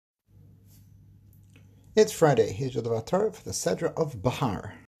It's Friday. Here's your Dvar Torah for the Sedra of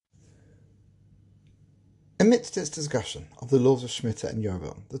Bahar. Amidst its discussion of the laws of Shemitah and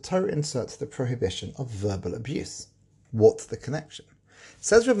Yovel, the Torah inserts the prohibition of verbal abuse. What's the connection?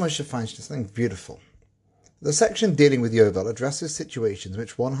 Says Rav Moshe Feinstein something beautiful. The section dealing with Yovel addresses situations in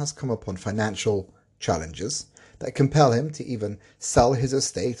which one has come upon financial challenges that compel him to even sell his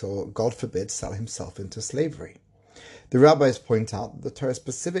estate or, God forbid, sell himself into slavery. The rabbis point out that the Torah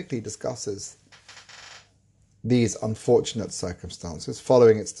specifically discusses these unfortunate circumstances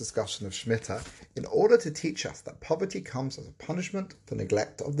following its discussion of Shemitah in order to teach us that poverty comes as a punishment for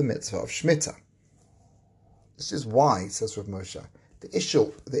neglect of the mitzvah of Shemitah. This is why, says Rav Moshe, the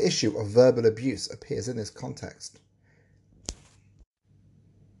issue of verbal abuse appears in this context.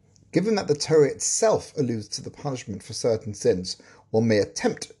 Given that the Torah itself alludes to the punishment for certain sins, one may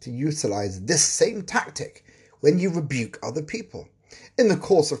attempt to utilize this same tactic when you rebuke other people. In the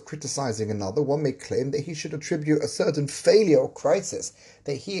course of criticizing another, one may claim that he should attribute a certain failure or crisis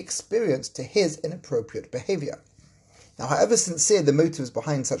that he experienced to his inappropriate behavior. Now, however sincere the motives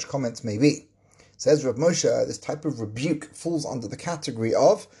behind such comments may be, says Rav Moshe, this type of rebuke falls under the category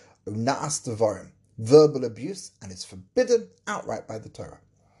of ona'as devarim, verbal abuse, and is forbidden outright by the Torah.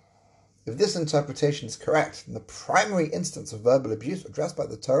 If this interpretation is correct, then the primary instance of verbal abuse addressed by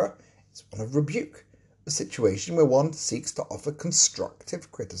the Torah is one of rebuke, a situation where one seeks to offer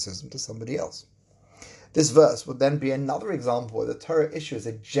constructive criticism to somebody else. This verse would then be another example where the Torah issues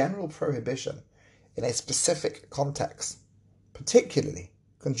a general prohibition in a specific context, particularly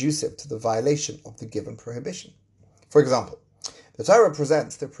conducive to the violation of the given prohibition. For example, the Torah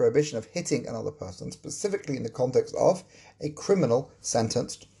presents the prohibition of hitting another person specifically in the context of a criminal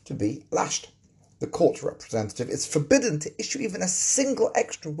sentenced to be lashed. The court representative is forbidden to issue even a single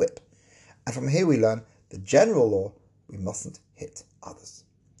extra whip. And from here we learn the general law, we mustn't hit others.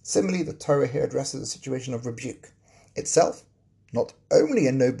 Similarly, the Torah here addresses the situation of rebuke. Itself, not only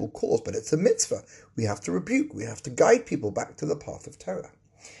a noble cause, but it's a mitzvah. We have to rebuke, we have to guide people back to the path of Torah.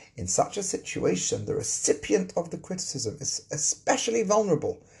 In such a situation, the recipient of the criticism is especially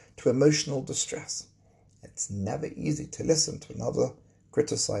vulnerable to emotional distress. It's never easy to listen to another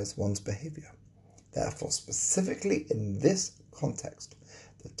criticize one's behavior. Therefore, specifically in this context,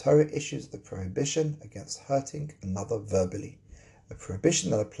 the Torah issues the prohibition against hurting another verbally, a prohibition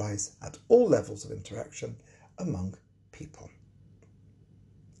that applies at all levels of interaction among people.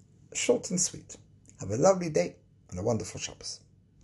 Short and sweet. Have a lovely day and a wonderful Shabbos.